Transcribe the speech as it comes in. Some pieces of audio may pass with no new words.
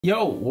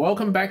Yo,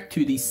 welcome back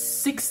to the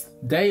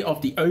 6th day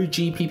of the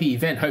OGPP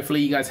event. Hopefully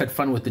you guys had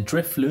fun with the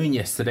Drifloon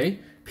yesterday.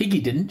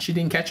 Piggy didn't. She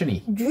didn't catch any.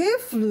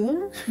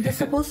 Drifloon? They're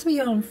supposed to be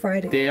on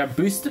Friday. They are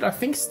boosted, I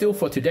think, still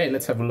for today.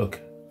 Let's have a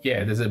look.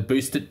 Yeah, there's a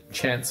boosted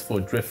chance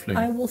for Drifloon.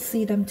 I will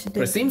see them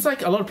today. But it seems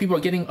like a lot of people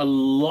are getting a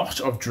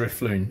lot of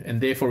Drifloon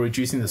and therefore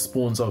reducing the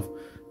spawns of,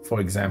 for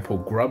example,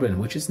 Grubbin,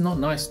 which is not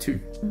nice too.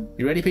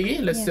 You ready, Piggy?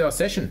 Let's do our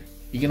session.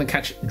 You gonna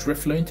catch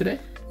Drifloon today?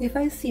 If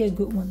I see a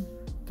good one.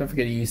 Don't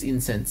forget to use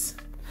incense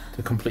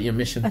to complete your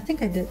mission. I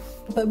think I did.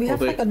 But we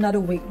have like another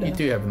week though. You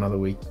do have another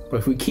week. But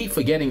if we keep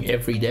forgetting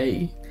every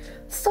day...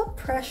 Stop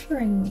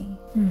pressuring me.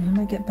 I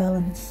might get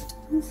balanced.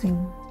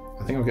 Snoozing.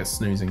 I think I'll get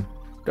snoozing.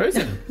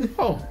 Dozing.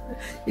 Oh.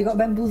 You got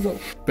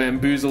bamboozled.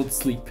 Bamboozled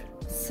sleep.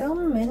 So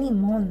many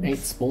mons. 8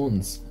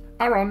 spawns.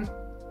 Aaron.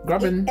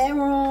 Grubbin.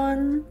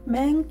 Aaron.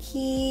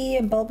 Mankey.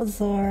 And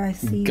Bulbasaur. I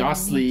see.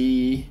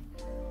 Ghastly.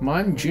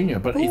 Mime Jr.,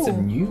 but it's a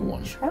new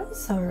one.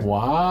 Charizard.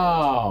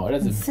 Wow.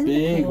 That's a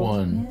big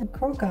one. Yeah,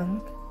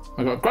 Krogunk.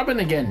 I got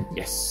Grubbin again.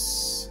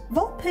 Yes.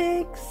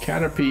 Vulpix.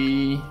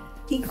 Caterpie.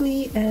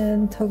 Eevee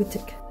and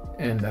Togetic.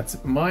 And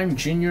that's Mime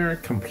Jr.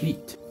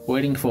 complete.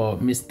 Waiting for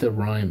Mr.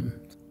 Rhyme.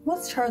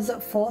 What's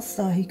Charizard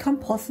 4-star? He can't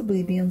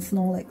possibly be on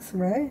Snorlax,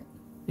 right?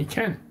 He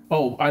can.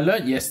 Oh, I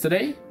learned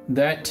yesterday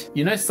that,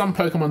 you know, some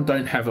Pokemon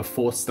don't have a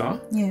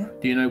 4-star. Yeah.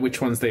 Do you know which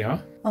ones they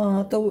are?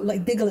 Though,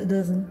 like Diglett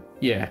doesn't.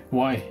 Yeah,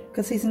 why?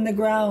 Because he's in the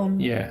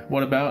ground. Yeah,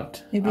 what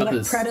about Maybe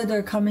others? Like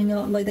Predator coming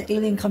out, like the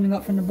alien coming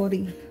out from the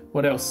body.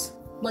 What else?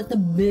 Like the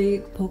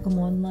big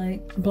Pokemon,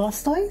 like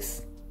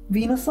Blastoise?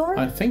 Venusaur?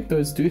 I think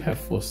those do have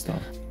 4-star.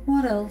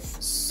 What else?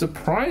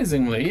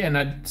 Surprisingly, and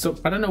I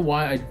don't know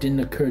why it didn't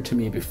occur to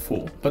me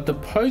before, but the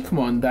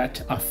Pokemon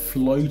that are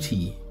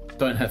floaty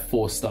don't have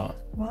 4-star.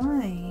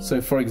 Why? So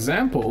for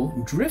example,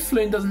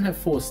 Drifloon doesn't have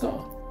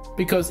 4-star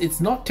because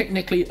it's not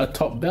technically a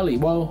top belly.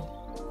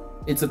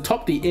 Well, it's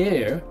atop the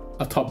air,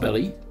 a top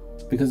belly,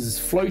 because it's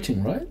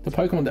floating, right? The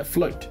Pokemon that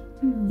float.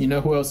 You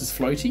know who else is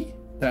floaty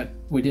that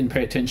we didn't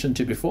pay attention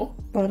to before?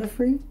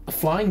 Butterfree?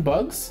 Flying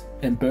bugs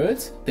and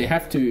birds, they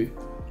have to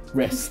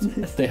rest.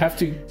 They have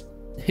to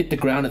hit the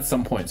ground at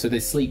some point, so they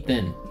sleep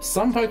then.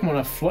 Some Pokemon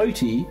are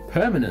floaty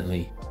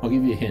permanently. I'll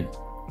give you a hint.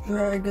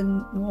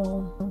 Dragon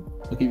Wall.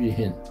 I'll give you a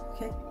hint.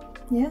 Okay.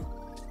 Yeah?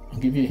 I'll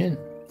give you a hint.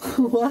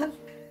 What?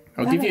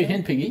 I'll give you a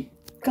hint, Piggy.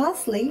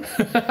 Ghastly?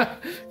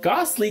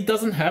 Ghastly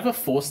doesn't have a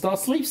 4-star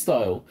sleep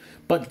style.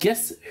 But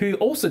guess who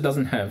also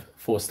doesn't have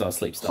 4-star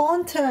sleep style?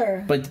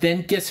 Haunter! But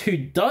then guess who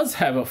does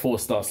have a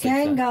 4-star sleep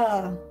style?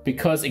 Gengar!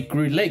 Because it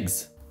grew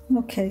legs.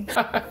 Okay.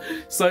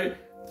 So,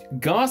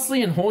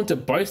 Ghastly and Haunter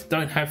both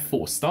don't have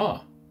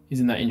 4-star.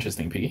 Isn't that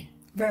interesting, Piggy?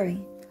 Very.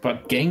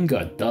 But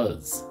Gengar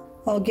does.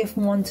 I'll give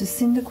one to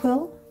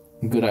Cyndaquil.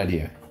 Good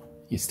idea.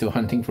 You're still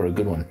hunting for a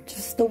good one.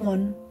 Just the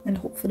one, and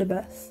hope for the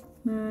best.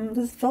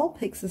 There's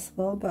Vulpix as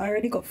well, but I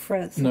already got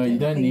Fred. So no, you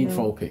don't need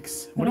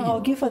Vulpix. I'll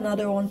give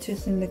another one to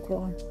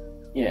Cyndaquil.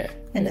 Yeah.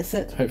 And that's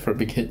it. Hope for a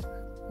big hit.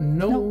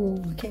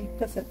 No. Okay,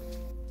 that's it.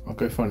 I'll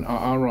go for an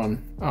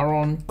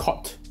Aaron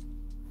Cot.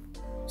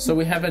 So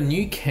we have a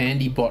new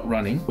candy bot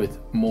running with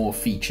more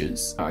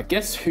features.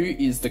 Guess who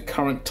is the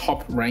current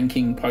top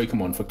ranking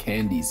Pokemon for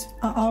candies?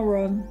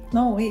 Aaron.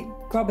 No, wait,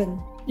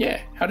 Grubbin.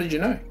 Yeah, how did you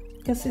know?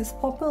 Because it's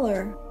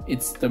popular.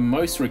 It's the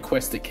most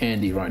requested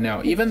candy right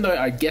now, even though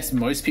I guess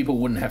most people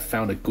wouldn't have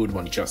found a good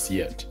one just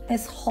yet.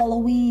 It's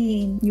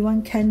Halloween. You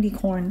want candy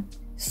corn.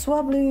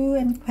 Swablu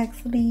and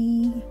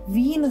Quaxley.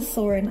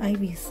 Venusaur and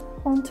Ivy's.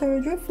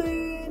 Haunter,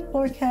 Drifloon,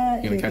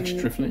 Lorcat. You gonna catch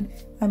Drifloon?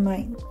 I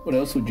might. What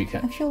else would you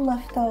catch? I feel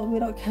left out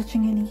without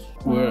catching any.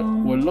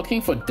 We're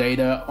looking for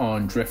data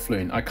on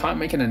Drifloon. I can't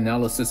make an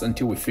analysis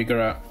until we figure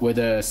out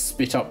whether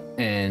Spit Up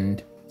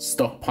and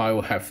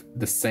Stockpile have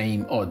the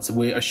same odds.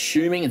 We're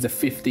assuming it's a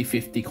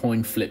 50-50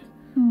 coin flip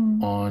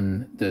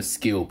on the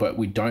skill, but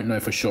we don't know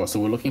for sure, so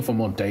we're looking for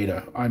more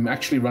data. I'm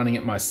actually running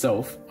it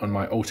myself on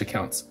my alt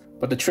accounts,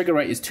 but the trigger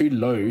rate is too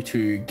low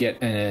to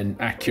get an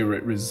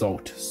accurate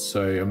result,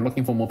 so I'm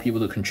looking for more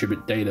people to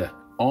contribute data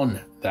on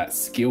that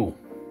skill.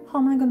 How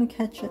am I going to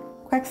catch it?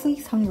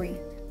 Quaxley's hungry,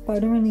 but I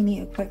don't really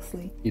need a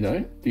Quaxley. You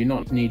don't? Do you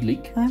not need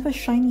Leak? I have a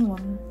shiny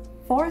one.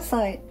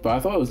 Foresight. But I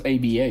thought it was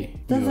ABA.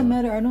 Doesn't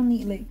matter, I don't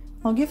need Leak.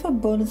 I'll give a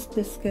bonus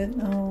biscuit.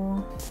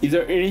 Is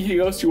there anything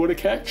else you want to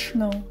catch?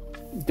 No.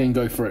 Then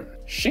go for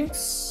it.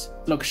 Shinx.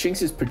 Look,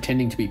 Shinx is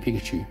pretending to be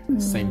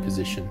Pikachu. Same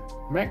position.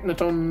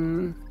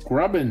 Magneton.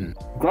 Grubbin.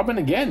 Grubbin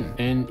again.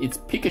 And it's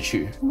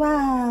Pikachu.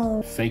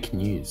 Wow. Fake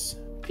news.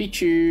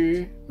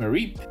 Pichu.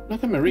 Mareep.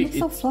 Look at Mareep. It's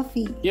so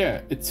fluffy.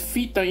 Yeah, its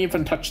feet don't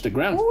even touch the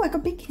ground. Oh, I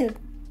got big hit.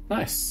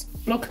 Nice.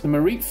 Look, the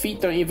Mareep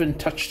feet don't even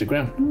touch the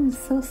ground. It's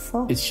so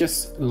soft. It's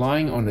just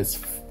lying on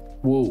its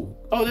wool.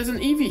 Oh, there's an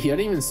Eevee here. I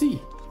didn't even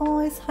see. Oh,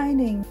 it's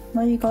hiding.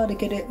 Now you gotta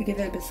give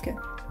it a biscuit.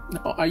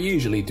 No, I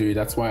usually do.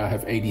 That's why I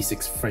have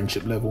 86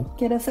 friendship level.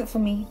 Get us it for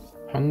me.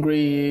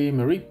 Hungry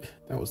Mareep.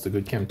 That was the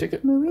good cam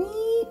ticket.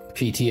 Mareep.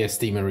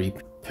 PTSD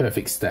Mareep.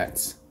 Perfect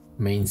stats.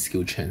 Main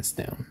skill chance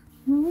down.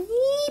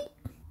 Mareep.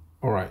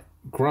 Alright.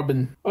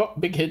 Grubbin. Oh,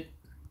 big hit.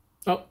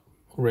 Oh,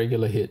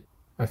 regular hit.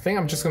 I think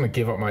I'm just gonna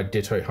give up my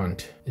Ditto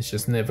hunt. It's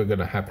just never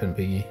gonna happen,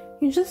 Piggy.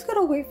 You just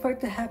gotta wait for it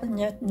to happen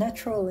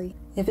naturally.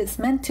 If it's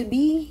meant to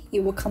be,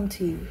 it will come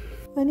to you.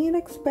 I need an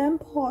expand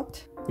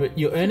pot. But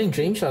you're earning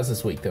Dream Shards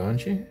this week though,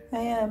 aren't you? I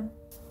am.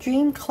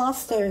 Dream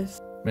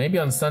clusters. Maybe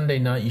on Sunday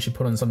night you should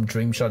put on some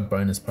Dream Shard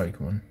bonus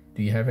Pokemon.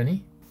 Do you have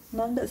any?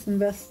 None that's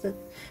invested.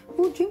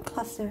 Oh, dream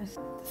clusters.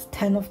 There's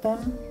 10 of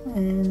them,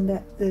 and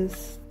that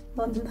is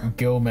not enough.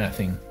 Girl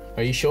mathing.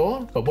 Are you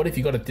sure? But what if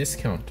you got a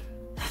discount?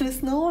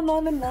 There's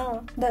not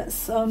enough.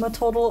 That's a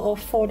total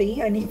of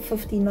 40. I need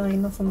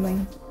 59 or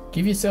something.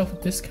 Give yourself a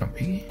discount,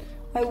 Piggy.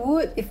 I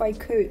would if I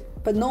could,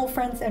 but no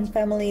friends and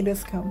family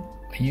discount.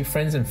 Are you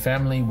friends and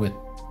family with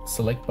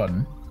Select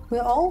Button?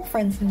 We're all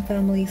friends and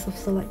families of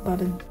Select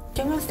Button.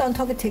 Jungle down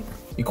Togetic.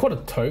 You caught a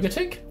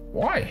Togetic?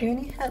 Why? We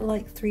only had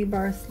like 3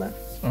 bars left.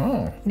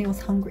 Oh. And he was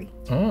hungry.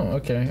 Oh,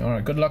 okay.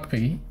 Alright, good luck,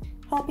 Piggy.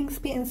 Hopping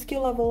speed and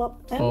skill level up.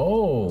 And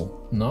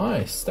oh,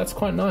 nice. That's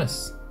quite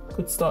nice.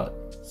 Good start.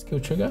 Skill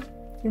trigger.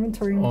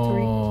 Inventory.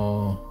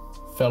 Oh,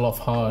 fell off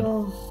hard.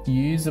 Oh.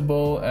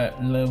 Usable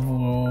at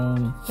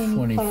level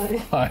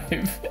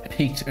 25.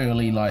 Peaked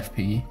early life,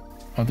 Piggy.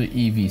 I'll do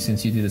Eevee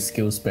since you did a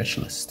skill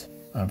specialist.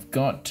 I've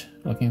got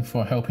looking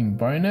for helping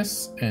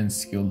bonus and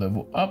skill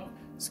level up.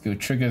 Skill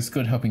trigger is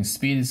good. Helping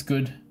speed is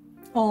good.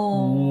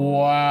 Oh.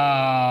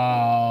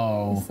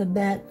 Wow. It's a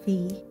bad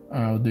V.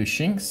 I'll do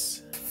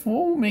Shinx.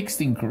 4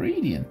 mixed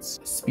ingredients.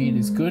 Speed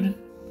is good.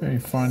 Berry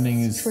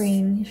finding is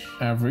strange.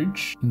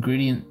 Average.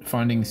 Ingredient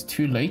finding is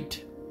too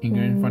late.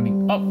 Ingredient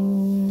finding up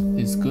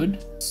is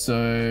good.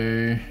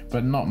 So,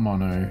 but not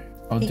mono.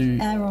 I'll do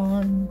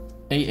Aaron.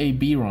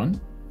 AAB Ron.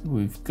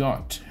 We've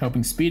got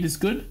helping speed is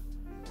good.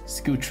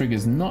 Skill trigger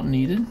is not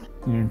needed.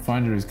 Ingredient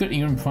finder is good.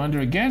 Ingredient finder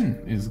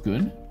again is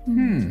good.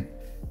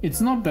 It's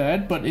not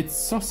bad, but it's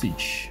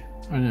sausage.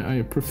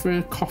 I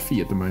prefer coffee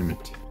at the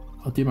moment.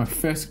 I'll do my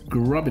first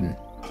grubbin.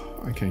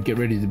 Okay, get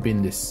ready to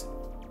bin this.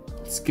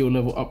 Skill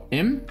level up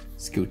M.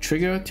 Skill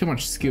trigger. Too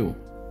much skill.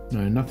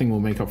 No, nothing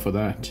will make up for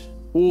that.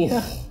 Oh.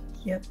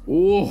 Yep.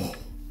 Oh.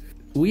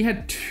 We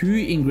had 2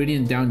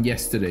 ingredient down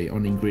yesterday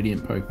on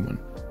ingredient Pokemon.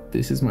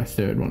 This is my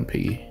 3rd one,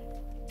 Piggy.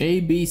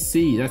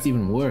 ABC. That's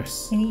even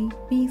worse.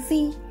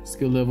 ABC.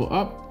 Skill level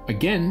up.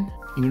 Again.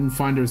 Ingredient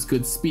finder is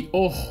good. Speed.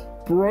 Oh.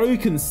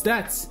 Broken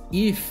stats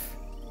if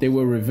they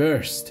were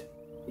reversed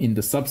in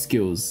the sub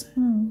skills,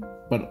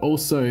 but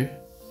also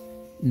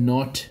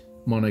not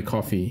mono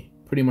coffee.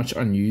 Pretty much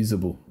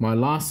unusable. My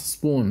last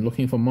spawn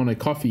looking for mono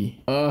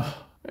coffee.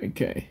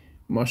 Okay.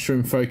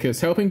 Mushroom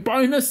focus. Helping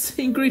bonus.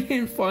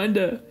 Ingredient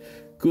finder.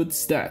 Good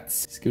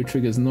stats. Skill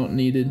trigger is not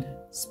needed.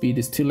 Speed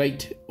is too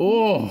late.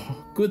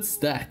 Oh, good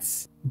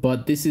stats.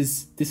 But this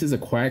is a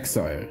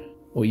Quagsire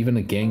or even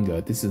a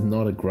Gengar. This is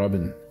not a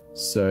Grubbin.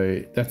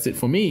 So that's it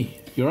for me.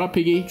 You're up,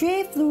 Piggy.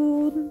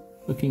 Drifloon.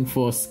 Looking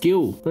for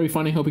skill. Very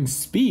funny helping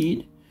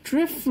speed.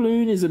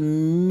 Drifloon is a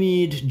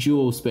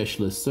mid-dual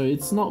specialist, so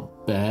it's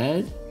not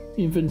bad.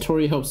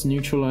 Inventory helps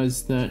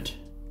neutralize that,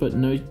 but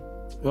no...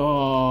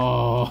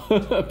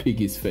 Oh,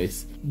 Piggy's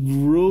face.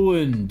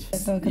 Ruined.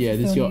 Yeah,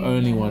 this is your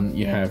only one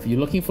you have. You're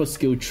looking for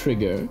skill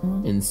trigger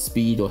and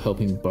speed or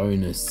helping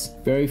bonus.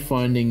 Berry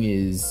finding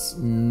is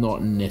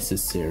not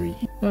necessary.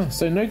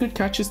 So no good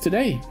catches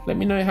today. Let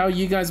me know how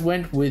you guys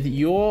went with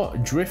your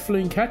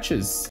Drifloon catches.